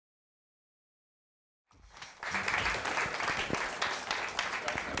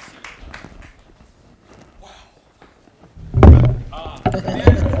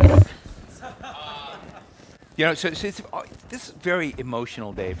You know, so it's, this is a very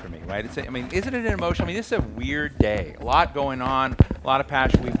emotional day for me, right? I mean, isn't it an emotional? I mean, this is a weird day. A lot going on, a lot of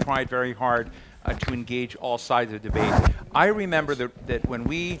passion. We've tried very hard to engage all sides of the debate. I remember that when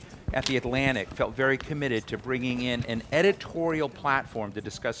we at The Atlantic felt very committed to bringing in an editorial platform to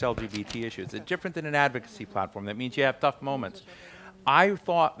discuss LGBT issues. It's different than an advocacy platform. That means you have tough moments. I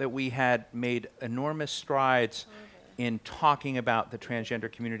thought that we had made enormous strides in talking about the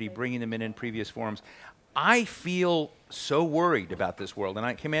transgender community, bringing them in previous forums. I feel so worried about this world.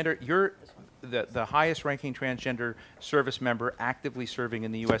 And Commander, you're the highest ranking transgender service member actively serving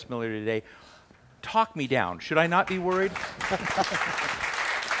in the U.S. military today. Talk me down. Should I not be worried?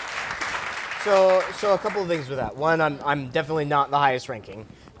 So a couple of things with that. One, I'm definitely not the highest ranking.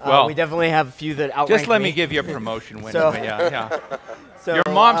 Well, we definitely have a few that outrank just let me me give you a promotion. When, So- yeah. So, Your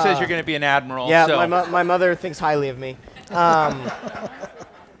mom says you're going to be an admiral. Yeah, so. my mother thinks highly of me.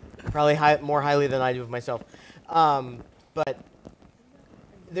 Probably more highly than I do of myself. But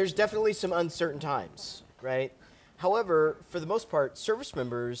there's definitely some uncertain times, right? However, for the most part, service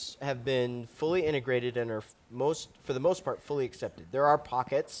members have been fully integrated and are for the most part, fully accepted. There are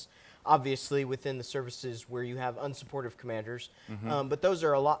pockets, obviously, within the services where you have unsupportive commanders, but those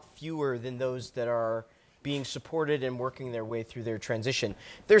are a lot fewer than those that are being supported and working their way through their transition.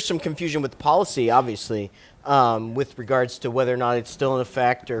 There's some confusion with the policy, obviously, with regards to whether or not it's still in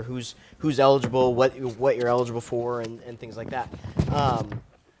effect or who's eligible, what you're eligible for, and things like that.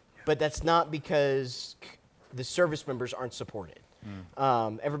 But that's not because the service members aren't supported.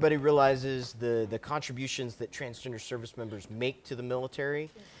 Everybody realizes the contributions that transgender service members make to the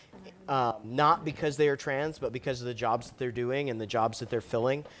military, not because they are trans, but because of the jobs that they're doing and the jobs that they're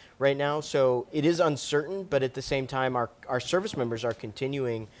filling right now. So it is uncertain, but at the same time, our service members are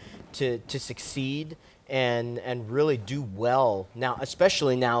continuing to succeed and really do well now,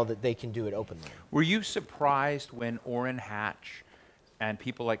 especially now that they can do it openly. Were you surprised when Orrin Hatch and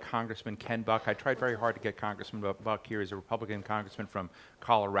people like Congressman Ken Buck, I tried very hard to get Congressman Buck here. He's a Republican congressman from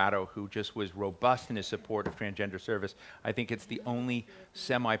Colorado who just was robust in his support of transgender service. I think it's the only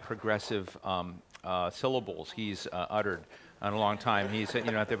semi-progressive syllables he's uttered in a long time. He's,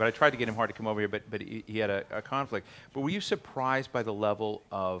 but I tried to get him hard to come over here, but he had a conflict. But were you surprised by the level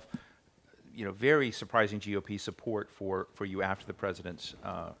of, very surprising GOP support for you after the president's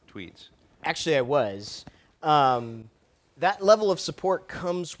tweets? Actually, I was. That level of support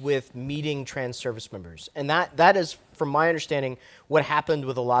comes with meeting trans service members, and that is, from my understanding, what happened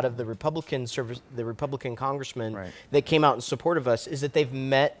with a lot of the Republican congressmen that came out in support of us, is that they've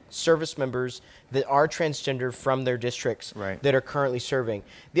met service members that are transgender from their districts that are currently serving.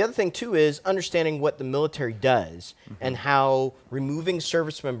 The other thing too is understanding what the military does and how removing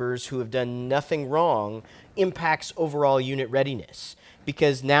service members who have done nothing wrong impacts overall unit readiness.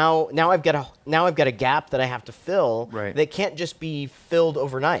 Because now I've got a gap that I have to fill that can't just be filled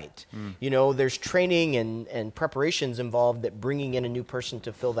overnight. There's training and preparations involved that bringing in a new person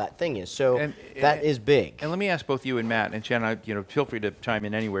to fill that thing is. So that is big. And let me ask both you and Matt and Shannon, feel free to chime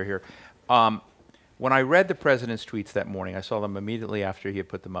in anywhere here. When I read the president's tweets that morning, I saw them immediately after he had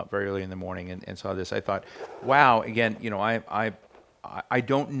put them up very early in the morning and saw this. I thought, wow, again, I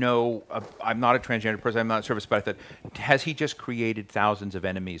don't know, I'm not a transgender person, I'm not in service, but I thought, has he just created thousands of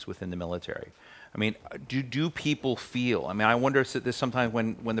enemies within the military? I mean, do people feel, I wonder if this sometimes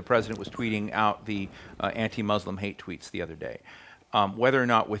when the president was tweeting out the anti-Muslim hate tweets the other day, whether or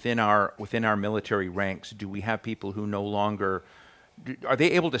not within our military ranks, do we have people who no longer, are they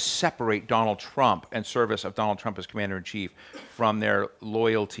able to separate Donald Trump and service of Donald Trump as Commander-in-Chief from their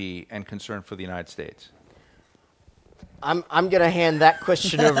loyalty and concern for the United States? I'm going to hand that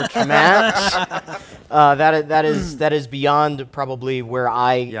question over to Matt. That is beyond probably where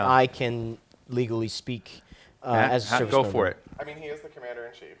I can legally speak as a service go member. for it. I mean, he is the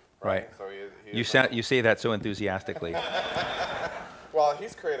commander-in-chief, right? So he is you say that so enthusiastically. Well,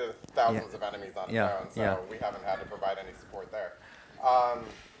 he's created thousands of enemies on his own, so we haven't had to provide any support there.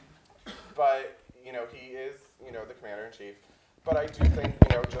 But he is the commander-in-chief. But I do think,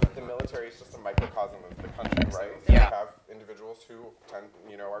 just the military is just a microcosm of the country, right? So you have individuals who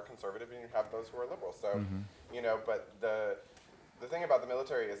are conservative, and you have those who are liberal. So, but the thing about the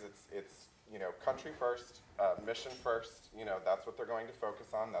military is it's country first, mission first. That's what they're going to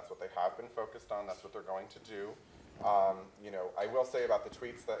focus on. That's what they have been focused on. That's what they're going to do. I will say about the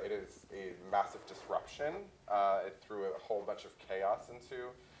tweets that it is a massive disruption. It threw a whole bunch of chaos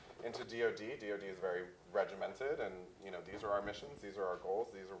into DOD. DOD is very regimented, and these are our missions, these are our goals,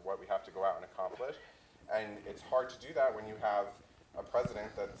 these are what we have to go out and accomplish. And it's hard to do that when you have a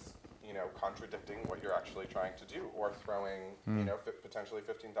president that's contradicting what you're actually trying to do, or throwing, potentially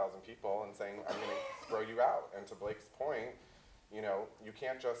 15,000 people and saying, I'm going to throw you out. And to Blake's point, you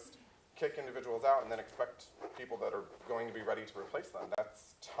can't just kick individuals out and then expect people that are going to be ready to replace them.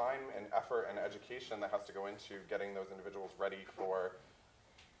 That's time and effort and education that has to go into getting those individuals ready for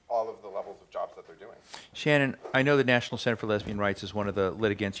all of the levels of jobs that they're doing. Shannon, I know the National Center for Lesbian Rights is one of the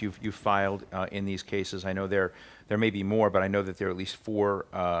litigants you've filed in these cases. I know there may be more, but I know that there are at least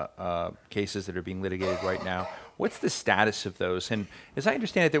 4 cases that are being litigated right now. What's the status of those? And as I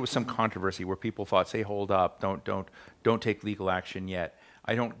understand it, there was some controversy where people thought, say, hold up, don't take legal action yet.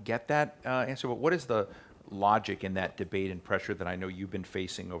 I don't get that answer, but what is the logic in that debate and pressure that I know you've been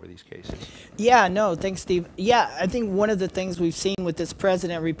facing over these cases? Yeah, no, thanks, Steve. Yeah, I think one of the things we've seen with this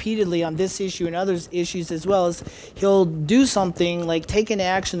president repeatedly on this issue and other issues as well is he'll do something like take an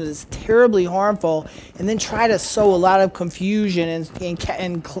action that is terribly harmful and then try to sow a lot of confusion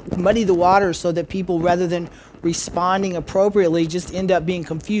and muddy the waters so that people, rather than responding appropriately, just end up being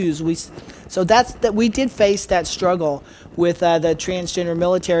confused. So we did face that struggle with the transgender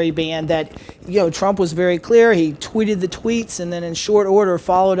military ban. That Trump was very clear. He tweeted the tweets and then in short order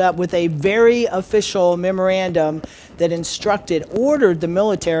followed up with a very official memorandum that ordered the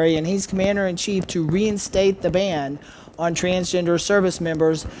military, and he's commander-in-chief, to reinstate the ban on transgender service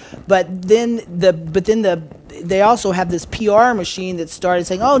members. But then they also have this PR machine that started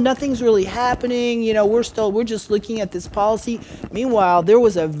saying, oh, nothing's really happening, we're just looking at this policy. Meanwhile, there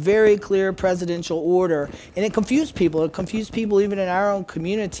was a very clear presidential order, and it confused people. It confused people even in our own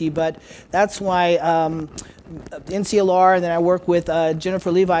community. But that's why NCLR, and then I work with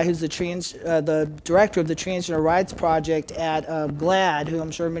Jennifer Levi, who's the director of the Transgender Rights Project at GLAAD, who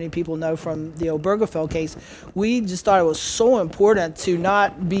I'm sure many people know from the Obergefell case. We just thought it was so important to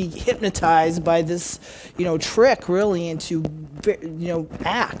not be hypnotized by this, trick, really, and to,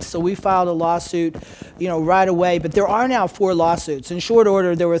 act. So we filed a lawsuit, right away. But there are now 4 lawsuits. In short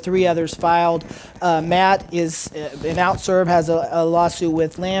order, there were 3 others filed. Matt is in OutServ, has a lawsuit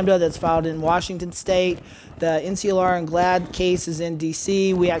with Lambda that's filed in Washington State. The NCLR and GLAAD case is in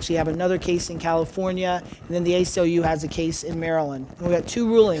D.C. We actually have another case in California, and then the ACLU has a case in Maryland. And we got 2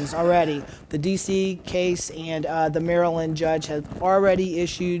 rulings already. The D.C. case and the Maryland judge have already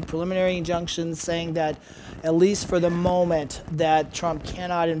issued preliminary injunctions saying that, at least for the moment, that Trump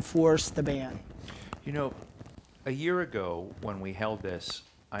cannot enforce the ban. A year ago when we held this,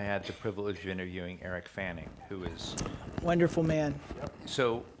 I had the privilege of interviewing Eric Fanning, who is wonderful man.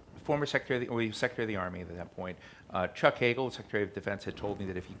 So. Former Secretary of the Army at that point. Chuck Hagel, Secretary of Defense, had told me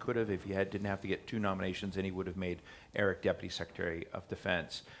that if he could have, didn't have to get 2 nominations, then he would have made Eric Deputy Secretary of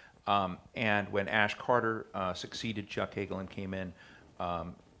Defense. And when Ash Carter succeeded Chuck Hagel and came in,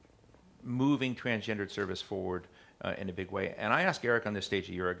 moving transgendered service forward in a big way. And I asked Eric on this stage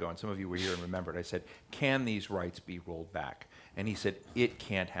a year ago, and some of you were here and remembered, I said, can these rights be rolled back? And he said, it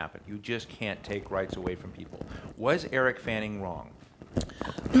can't happen. You just can't take rights away from people. Was Eric Fanning wrong?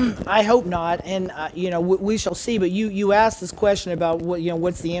 I hope not, and we shall see. But you asked this question about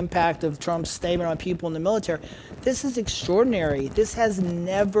what's the impact of Trump's statement on people in the military. This is extraordinary. This has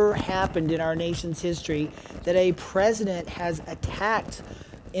never happened in our nation's history, that a president has attacked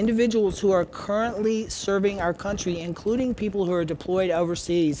individuals who are currently serving our country, including people who are deployed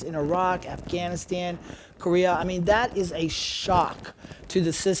overseas in Iraq, Afghanistan, Korea. I mean, that is a shock to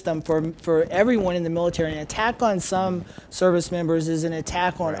the system for everyone in the military. An attack on some service members is an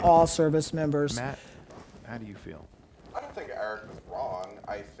attack on all service members. Matt, how do you feel? I don't think Eric was wrong.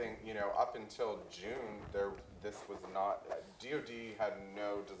 I think, up until June, this was not, DOD had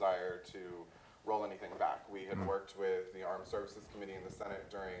no desire to roll anything back. We had worked with the Armed Services Committee in the Senate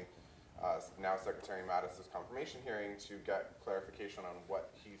during now Secretary Mattis's confirmation hearing to get clarification on what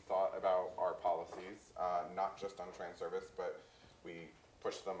he thought about our policies, not just on trans service, but we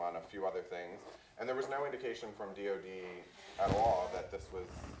pushed them on a few other things. And there was no indication from DOD at all that this was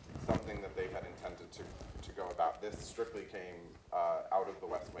something that they had intended to go about. This strictly came out of the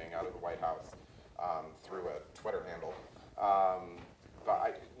West Wing, out of the White House, through a Twitter handle. But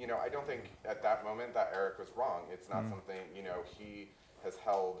I don't think at that moment that Eric was wrong. It's not something, he has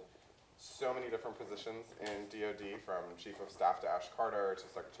held so many different positions in DOD, from Chief of Staff to Ash Carter to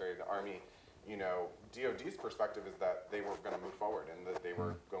Secretary of the Army. DOD's perspective is that they were going to move forward and that they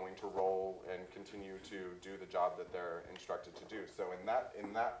were going to roll and continue to do the job that they're instructed to do. So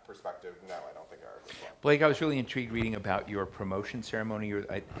in that perspective, no, I don't think Eric was wrong. Blake, I was really intrigued reading about your promotion ceremony.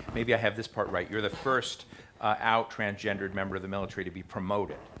 Maybe I have this part right. You're the first out transgendered member of the military to be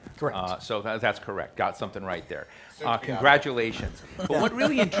promoted. Correct. So that's correct. Got something right there. Congratulations. But what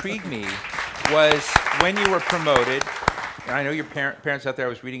really intrigued me was when you were promoted, And I know your parents out there. I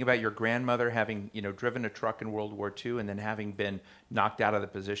was reading about your grandmother having, driven a truck in World War II and then having been knocked out of the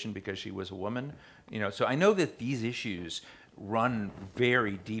position because she was a woman. So I know that these issues run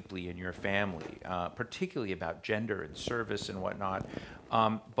very deeply in your family, particularly about gender and service and whatnot.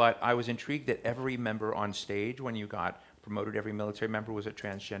 But I was intrigued that every member on stage, when you got promoted, every military member was a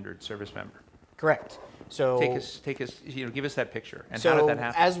transgendered service member. Correct. So take us, give us that picture. And so how did that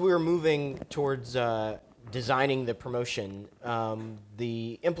happen? As we were moving towards designing the promotion,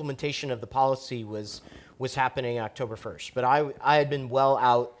 the implementation of the policy was happening October 1st. But I had been well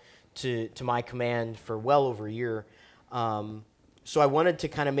out to my command for well over a year. So I wanted to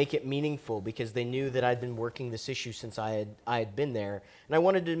kind of make it meaningful because they knew that I'd been working this issue since I had been there, and I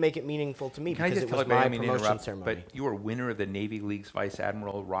wanted to make it meaningful to me because it was my promotion ceremony. But you were winner of the Navy League's Vice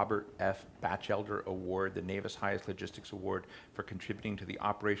Admiral Robert F. Batchelder Award, the Navy's highest logistics award for contributing to the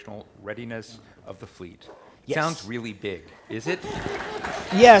operational readiness of the fleet. Yes. Sounds really big, is it?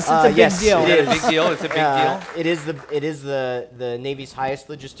 Yes, it's a big deal. Is it a big deal? It's a big deal. It is the Navy's highest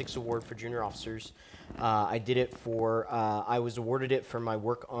logistics award for junior officers. I did it I was awarded it for my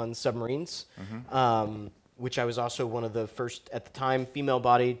work on submarines, which I was also one of the first, at the time,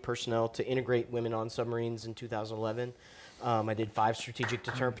 female-bodied personnel to integrate women on submarines in 2011. I did 5 strategic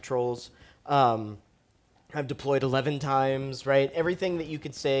deterrent patrols. I've deployed 11 times, right? Everything that you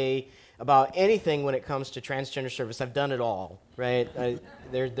could say about anything when it comes to transgender service, I've done it all, right?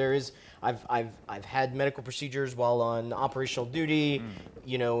 I've had medical procedures while on operational duty,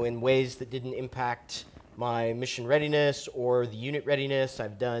 in ways that didn't impact my mission readiness or the unit readiness.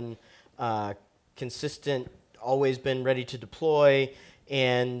 I've done consistent, always been ready to deploy,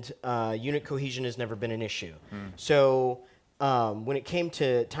 and unit cohesion has never been an issue. So when it came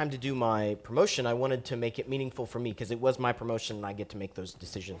to time to do my promotion, I wanted to make it meaningful for me because it was my promotion and I get to make those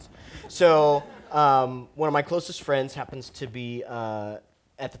decisions. So one of my closest friends happens to be,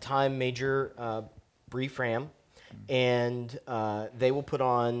 at the time, Major Bree Fram, and they will put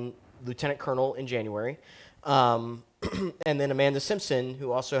on Lieutenant Colonel in January. And then Amanda Simpson,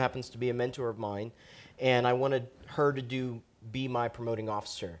 who also happens to be a mentor of mine, and I wanted her to be my promoting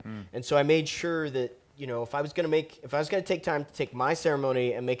officer. And so I made sure that, if I was going to take time to take my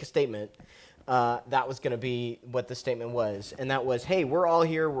ceremony and make a statement, that was going to be what the statement was. And that was, hey, we're all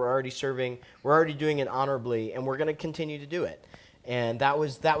here, we're already serving, we're already doing it honorably, and we're going to continue to do it. And that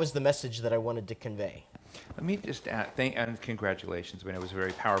was the message that I wanted to convey. Let me just add, and congratulations. I mean, it was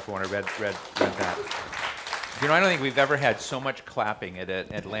very powerful when I read that. I don't think we've ever had so much clapping at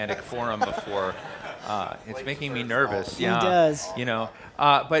an Atlantic Forum before. It's making me nervous. Yeah. It does.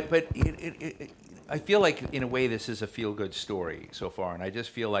 But I feel like, in a way, this is a feel-good story so far, and I just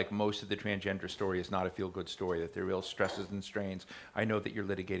feel like most of the transgender story is not a feel-good story, that there are real stresses and strains. I know that you're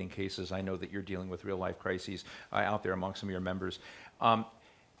litigating cases. I know that you're dealing with real-life crises out there among some of your members.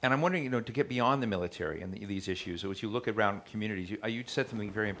 And I'm wondering, to get beyond the military and these issues, as you look around communities, you said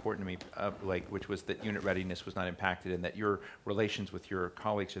something very important to me, which was that unit readiness was not impacted and that your relations with your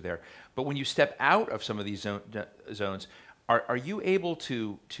colleagues are there. But when you step out of some of these zones, are you able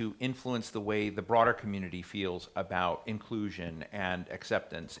to influence the way the broader community feels about inclusion and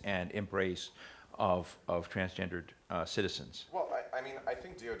acceptance and embrace of transgendered citizens? Well, I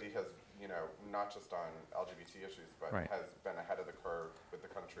think DoD has, not just on LGBT issues, but has been ahead of the curve with the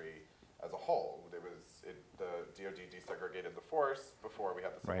country as a whole. The DoD desegregated the force before we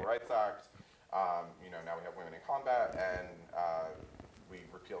had the Civil Rights Act. Now we have women in combat, and we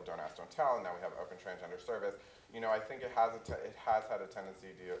repealed Don't Ask, Don't Tell, and now we have open transgender service. I think it has had a tendency,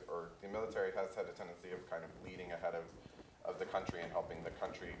 or the military has had a tendency of kind of leading ahead of the country and helping the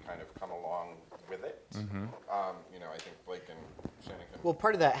country kind of come along with it. I think Blake and Shannon can... Well,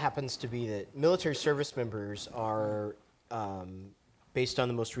 part of that happens to be that military service members are, based on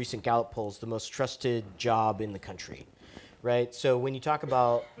the most recent Gallup polls, the most trusted job in the country, right? So when you talk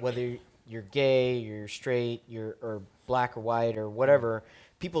about whether you're gay, you're straight, or black or white or whatever,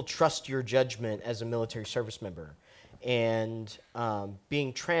 people trust your judgment as a military service member. And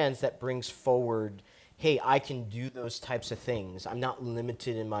being trans, that brings forward, hey, I can do those types of things. I'm not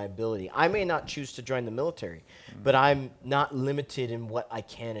limited in my ability. I may not choose to join the military, but I'm not limited in what I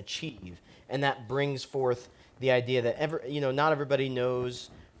can achieve. And that brings forth the idea that not everybody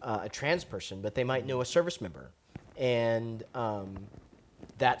knows a trans person, but they might know a service member. And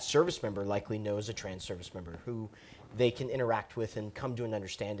that service member likely knows a trans service member who they can interact with and come to an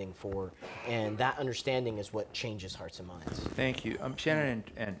understanding for. And that understanding is what changes hearts and minds. Thank you. Shannon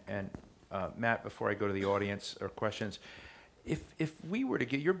and Matt, before I go to the audience or questions, If we were to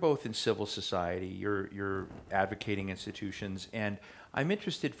get, you're both in civil society, you're advocating institutions, and I'm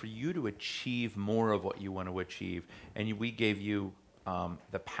interested for you to achieve more of what you want to achieve, and we gave you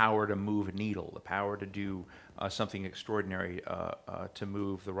the power to move a needle, the power to do something extraordinary to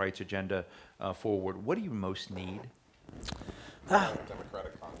move the rights agenda forward. What do you most need?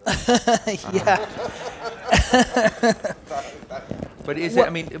 Democratic Congress. Yeah. But is it, I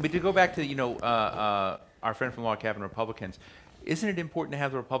mean, but to go back to, you know, our friend from Log Cabin Republicans, isn't it important to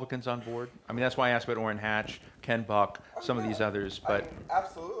have the Republicans on board? I mean, that's why I asked about Orrin Hatch, Ken Buck, some of these others, but... I mean,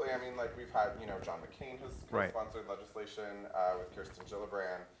 absolutely. I mean, like, we've had, you know, John McCain has Right. sponsored legislation with Kirsten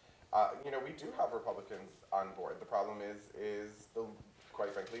Gillibrand. You know, we do have Republicans on board. The problem is the,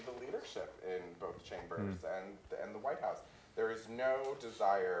 quite frankly, the leadership in both chambers and the White House. There is no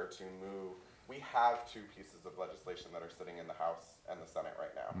desire to move. We have two pieces of legislation that are sitting in the House and the Senate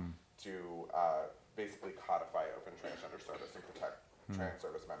right now to basically codify open transgender service and protect trans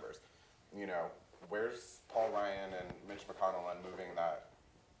service members. You know, where's Paul Ryan and Mitch McConnell on moving that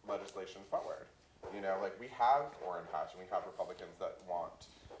legislation forward? You know, like, we have Orrin Hatch and we have Republicans that want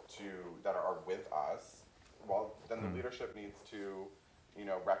to, that are with us. Well, then the leadership needs to, you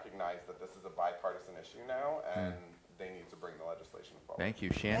know, recognize that this is a bipartisan issue now, and they need to bring the legislation forward. Thank you,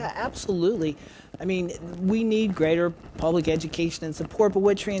 Shannon. Yeah, absolutely. I mean, we need greater public education and support, but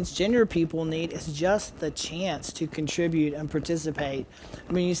what transgender people need is just the chance to contribute and participate.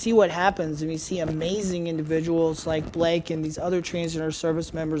 I mean, you see what happens, and you see amazing individuals like Blake and these other transgender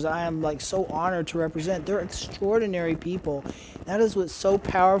service members I am like so honored to represent. They're extraordinary people. That is what's so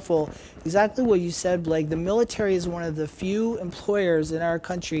powerful. Exactly what you said, Blake. The military is one of the few employers in our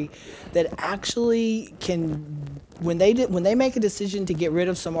country that actually can, when they make a decision to get rid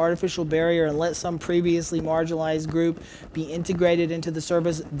of some artificial barrier and let some previously marginalized group be integrated into the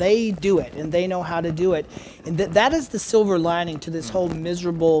service, they do it, and they know how to do it. And that is the silver lining to this whole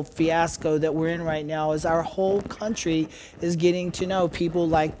miserable fiasco that we're in right now, is our whole country is getting to know people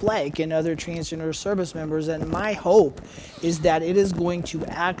like Blake and other transgender service members. And my hope is that it is going to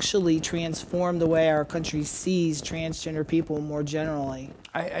actually transform the way our country sees transgender people more generally.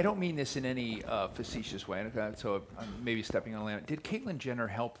 I don't mean this in any facetious way, so I'm maybe stepping on a limb. Did Caitlyn Jenner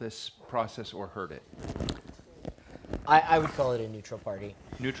help this process or hurt it? I would call it a neutral party.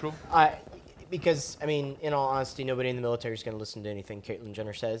 Neutral? Because, I mean, in all honesty, nobody in the military is going to listen to anything Caitlyn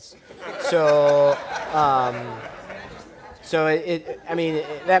Jenner says. So, I mean,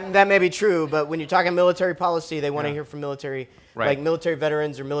 that may be true, but when you're talking military policy, they want to hear from military, like military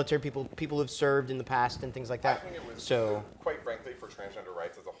veterans or military people who've served in the past and things like that. I think it was, so, quite frankly, for transgender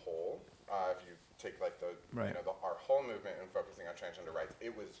rights as a whole, if you take like the, you know, our whole movement and focusing on transgender rights,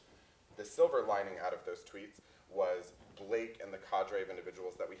 it was the silver lining out of those tweets was Blake and the cadre of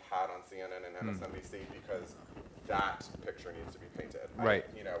individuals that we had on CNN and MSNBC, because that picture needs to be painted. Right.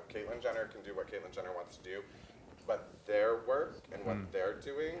 You know, Caitlyn Jenner can do what Caitlyn Jenner wants to do, but their work and what they're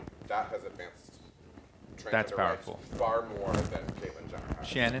doing, that has advanced transgender rights far more than Caitlyn Jenner has.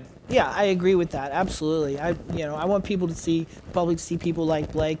 Shannon? Yeah, I agree with that. Absolutely. I want people to see, public to see people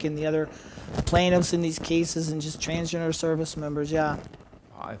like Blake and the other plaintiffs in these cases and just transgender service members. Yeah.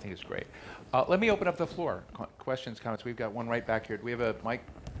 I think it's great. Let me open up the floor. Questions, comments? We've got one right back here. Do we have a mic,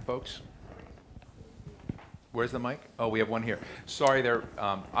 folks? Where's the mic? Oh, we have one here. Sorry, there.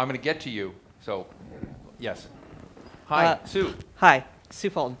 I'm going to get to you. So, yes. Hi, Sue. Hi, Sue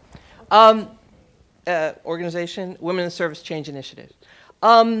Fulton. Organization, Women in Service Change Initiative.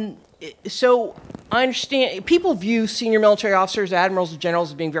 So I understand people view senior military officers, admirals, and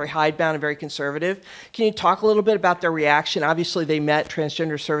generals as being very hidebound and very conservative. Can you talk a little bit about their reaction? Obviously, they met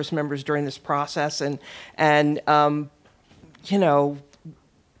transgender service members during this process, and you know,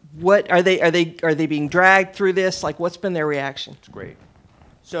 what are they being dragged through this? Like, what's been their reaction? It's great.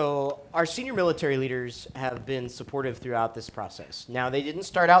 So our senior military leaders have been supportive throughout this process. Now, they didn't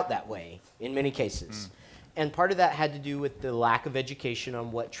start out that way in many cases. And part of that had to do with the lack of education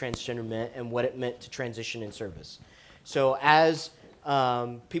on what transgender meant and what it meant to transition in service. So as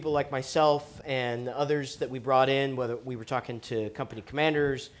people like myself and others that we brought in, whether we were talking to company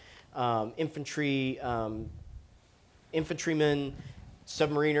commanders, infantrymen,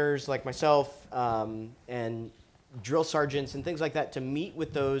 submariners like myself, and drill sergeants and things like that, to meet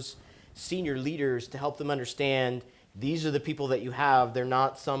with those senior leaders to help them understand these are the people that you have. They're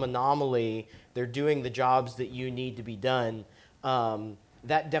not some anomaly. They're doing the jobs that you need to be done.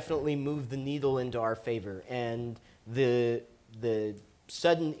 That definitely moved the needle into our favor. And the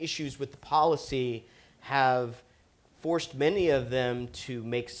sudden issues with the policy have forced many of them to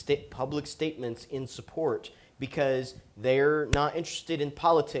make public statements in support, because they're not interested in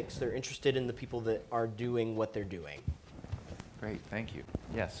politics. They're interested in the people that are doing what they're doing. Great, thank you.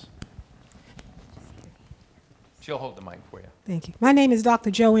 Yes. She'll hold the mic for you. Thank you. My name is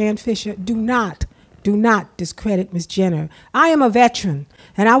Dr. Joanne Fisher. Do not discredit Ms. Jenner. I am a veteran,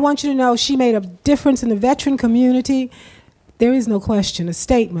 and I want you to know she made a difference in the veteran community. There is no question, a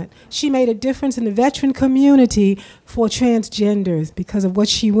statement. She made a difference in the veteran community for transgenders because of what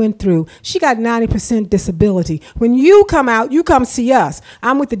she went through. She got 90% disability. When you come out, you come see us.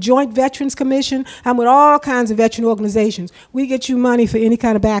 I'm with the Joint Veterans Commission. I'm with all kinds of veteran organizations. We get you money for any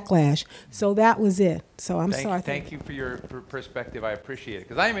kind of backlash. So that was it. So I'm sorry. Thank you for your perspective. I appreciate it.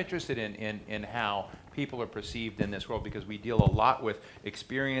 Because I am interested in how people are perceived in this world, because we deal a lot with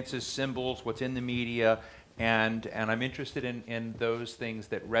experiences, symbols, what's in the media, and I'm interested in those things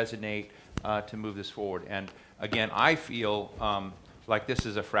that resonate to move this forward. And again, I feel like this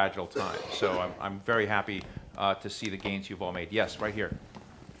is a fragile time. So I'm very happy to see the gains you've all made. Yes, right here.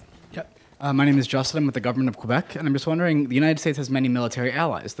 Yep. My name is Justin. I'm with the government of Quebec, and I'm just wondering, the United States has many military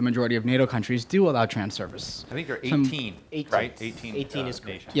allies. The majority of NATO countries do allow trans service. I think there are 18, right? 18 is correct.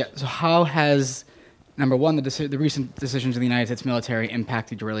 nations. Yeah, so how has, number one, the recent decisions of the United States military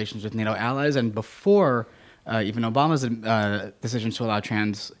impacted your relations with NATO allies? And before even Obama's decision to allow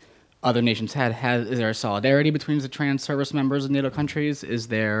trans, other nations is there a solidarity between the trans service members of NATO countries? Is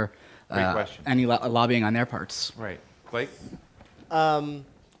there any lobbying on their parts? Right. Blake?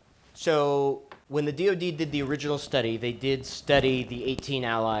 So when the DoD did the original study, they did study the 18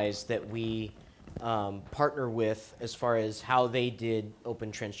 allies that we partner with as far as how they did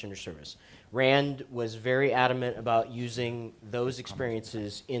open transgender service. RAND was very adamant about using those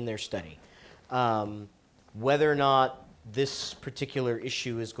experiences in their study. Whether or not this particular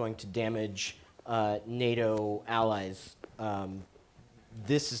issue is going to damage NATO allies,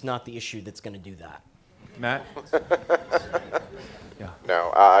 this is not the issue that's going to do that. Matt?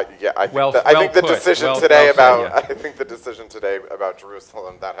 No, yeah, I think the decision today about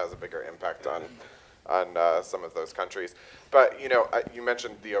Jerusalem, that has a bigger impact on some of those countries. But you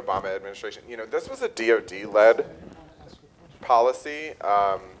mentioned the Obama administration. This was a DoD-led policy.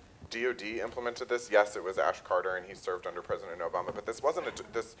 DoD implemented this. Yes, it was Ash Carter, and he served under President Obama. But this wasn't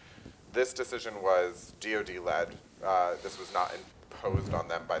this decision was DoD-led. This was not imposed on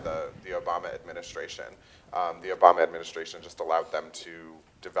them by the Obama administration. The Obama administration just allowed them to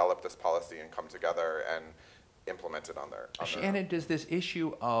develop this policy and come together and implement it on their own. Shannon, does this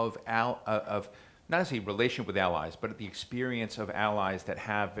issue of not necessarily relation with allies, but the experience of allies that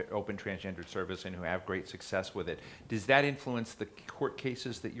have open transgendered service and who have great success with it, does that influence the court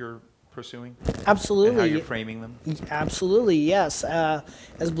cases that you're pursuing? Absolutely. And how you're framing them? Absolutely, yes.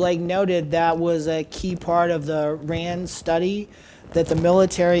 As Blake noted, that was a key part of the RAND study that the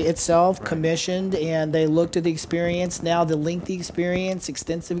military itself commissioned, and they looked at the experience, now the lengthy experience,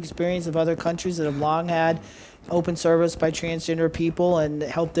 extensive experience of other countries that have long had open service by transgender people, and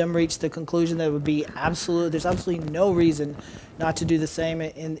helped them reach the conclusion that it would be there's absolutely no reason not to do the same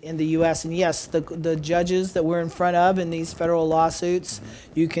in the U.S. And yes, the judges that we're in front of in these federal lawsuits,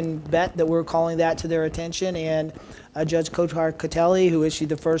 you can bet that we're calling that to their attention. And Judge Kotar Katelli, who issued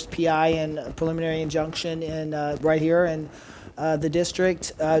the first PI and preliminary injunction right here in the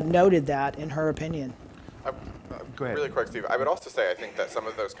district, noted that in her opinion. Go ahead. Really quick, Steve. I would also say I think that some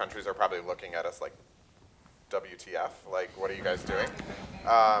of those countries are probably looking at us like, WTF, like, what are you guys doing?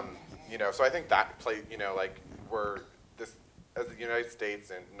 So I think that we're this, as the United States,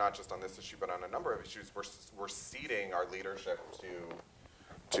 and not just on this issue, but on a number of issues, we're ceding our leadership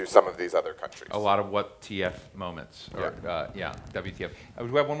to some of these other countries. A lot of what TF moments, or WTF. Do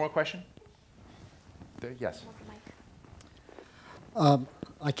we have one more question? There, yes.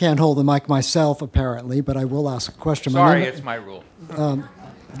 I can't hold the mic myself, apparently, but I will ask a question. Sorry, it's my rule.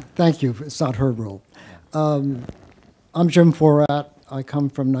 Thank you. It's not her rule. I'm Jim Forat. I come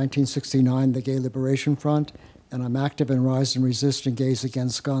from 1969, the Gay Liberation Front, and I'm active in Rise and Resist and Gays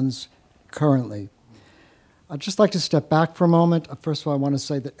Against Guns currently. I'd just like to step back for a moment. First of all, I want to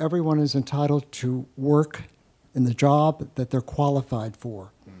say that everyone is entitled to work in the job that they're qualified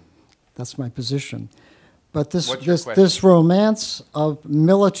for. That's my position. But this romance of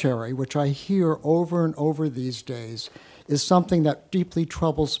military, which I hear over and over these days, is something that deeply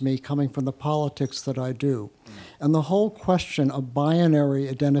troubles me coming from the politics that I do. And the whole question of binary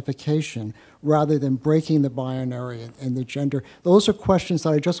identification, rather than breaking the binary and the gender, those are questions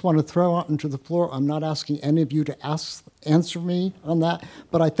that I just want to throw out into the floor. I'm not asking any of you to answer me on that,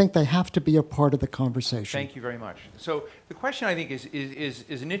 but I think they have to be a part of the conversation. Thank you very much. So the question, I think,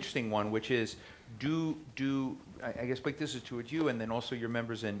 is an interesting one, which is, I guess, Blake, this is towards you, and then also your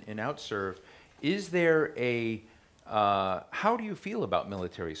members in OutServ, is there a how do you feel about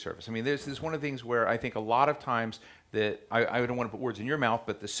military service? I mean, this is one of the things where I think a lot of times I don't want to put words in your mouth,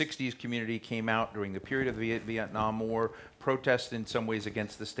 but the 60s community came out during the period of the Vietnam War, protest in some ways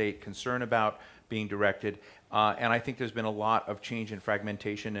against the state, concern about being directed, and I think there's been a lot of change and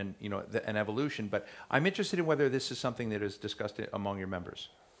fragmentation and and evolution. But I'm interested in whether this is something that is discussed among your members.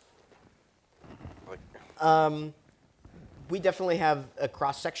 We definitely have a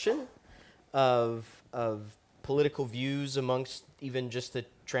cross section of political views amongst even just the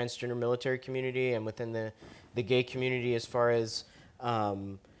transgender military community and within the gay community, as far as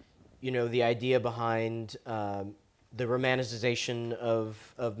the idea behind the romanticization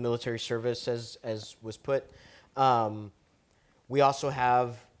of military service, as was put. We also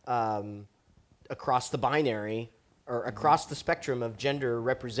have across the binary or across the spectrum of gender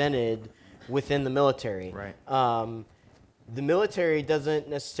represented within the military. Right. The military doesn't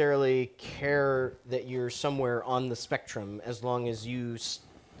necessarily care that you're somewhere on the spectrum as long as you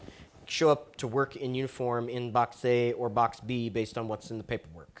show up to work in uniform in box A or box B based on what's in the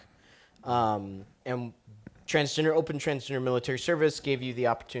paperwork. And open transgender military service gave you the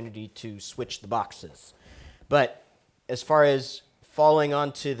opportunity to switch the boxes. But as far as falling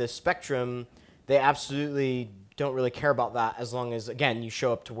onto the spectrum, they absolutely don't really care about that as long as, again, you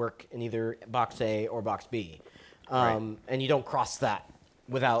show up to work in either box A or box B. And you don't cross that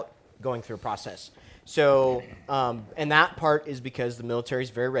without going through a process. So, and that part is because the military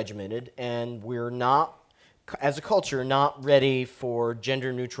is very regimented, and we're not, as a culture, not ready for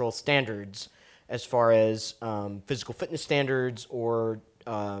gender-neutral standards as far as physical fitness standards or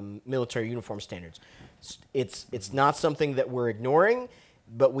military uniform standards. It's not something that we're ignoring,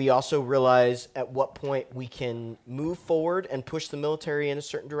 but we also realize at what point we can move forward and push the military in a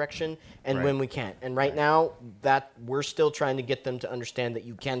certain direction and when we can't. And right now, that we're still trying to get them to understand that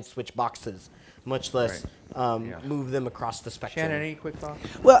you can switch boxes, much less move them across the spectrum. Shannon, any quick thoughts?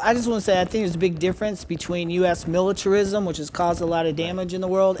 Well, I just want to say I think there's a big difference between U.S. militarism, which has caused a lot of damage in the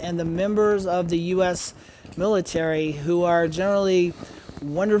world, and the members of the U.S. military who are generally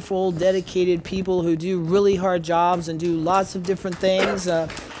wonderful, dedicated people who do really hard jobs and do lots of different things.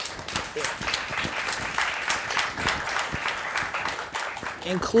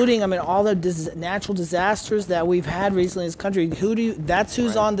 Including, all the natural disasters that we've had recently in this country. That's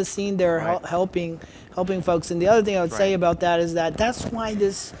who's on the scene there helping folks. And the other thing I would say about that is that's why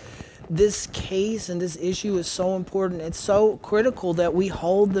this case and this issue is so important. It's so critical that we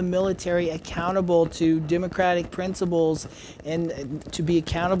hold the military accountable to democratic principles and to be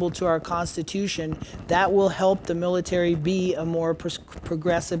accountable to our Constitution. That will help the military be a more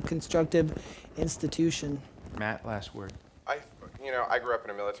progressive, constructive institution. Matt, last word. I grew up in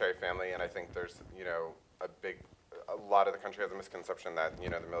a military family, and I think there's, a lot of the country has a misconception that, the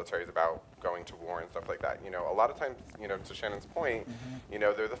military is about going to war and stuff like that. A lot of times, to Shannon's point,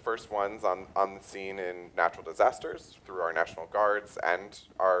 they're the first ones on the scene in natural disasters through our National Guards and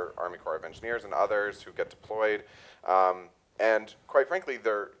our Army Corps of Engineers and others who get deployed. And quite frankly,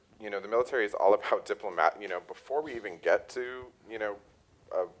 the military is all about before we even get to,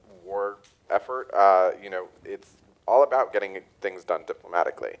 a war effort, it's all about getting things done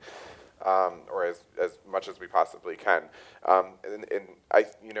diplomatically, or as much as we possibly can.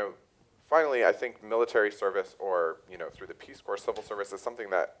 Finally, I think military service or, through the Peace Corps, civil service is something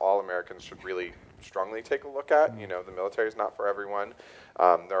that all Americans should really strongly take a look at. The military is not for everyone.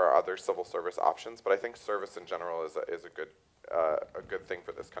 There are other civil service options, but I think service in general is a good thing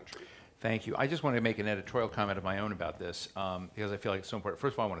for this country. Thank you. I just want to make an editorial comment of my own about this because I feel like it's so important.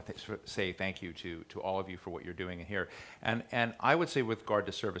 First of all, I want to say thank you to all of you for what you're doing here. And I would say with regard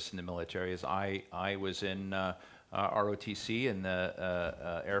to service in the military is I was in ROTC in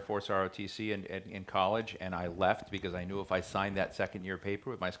the Air Force ROTC in college, and I left because I knew if I signed that second-year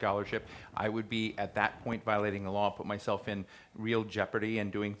paper with my scholarship, I would be at that point violating the law, put myself in real jeopardy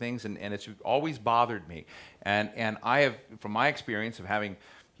and doing things, and it's always bothered me. And I have, from my experience of having,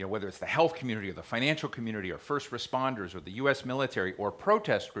 whether it's the health community or the financial community or first responders or the U.S. military or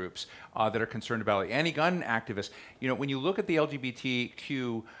protest groups that are concerned about anti-gun activists, when you look at the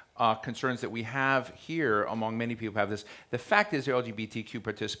LGBTQ concerns that we have here among many people who have this, the fact is there are LGBTQ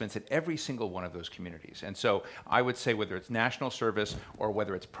participants in every single one of those communities. And so I would say whether it's national service or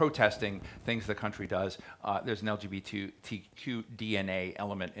whether it's protesting things the country does, there's an LGBTQ DNA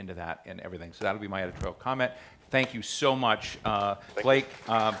element into that and everything. So that'll be my editorial comment. Thank you so much, Blake.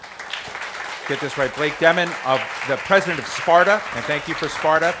 Get this right, Blake Dremann, the president of SPARTA, and thank you for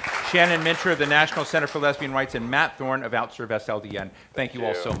SPARTA. Shannon Mincher of the National Center for Lesbian Rights, and Matt Thorn of OutServ SLDN. Thank you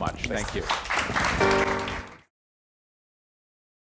all so much. Thank you.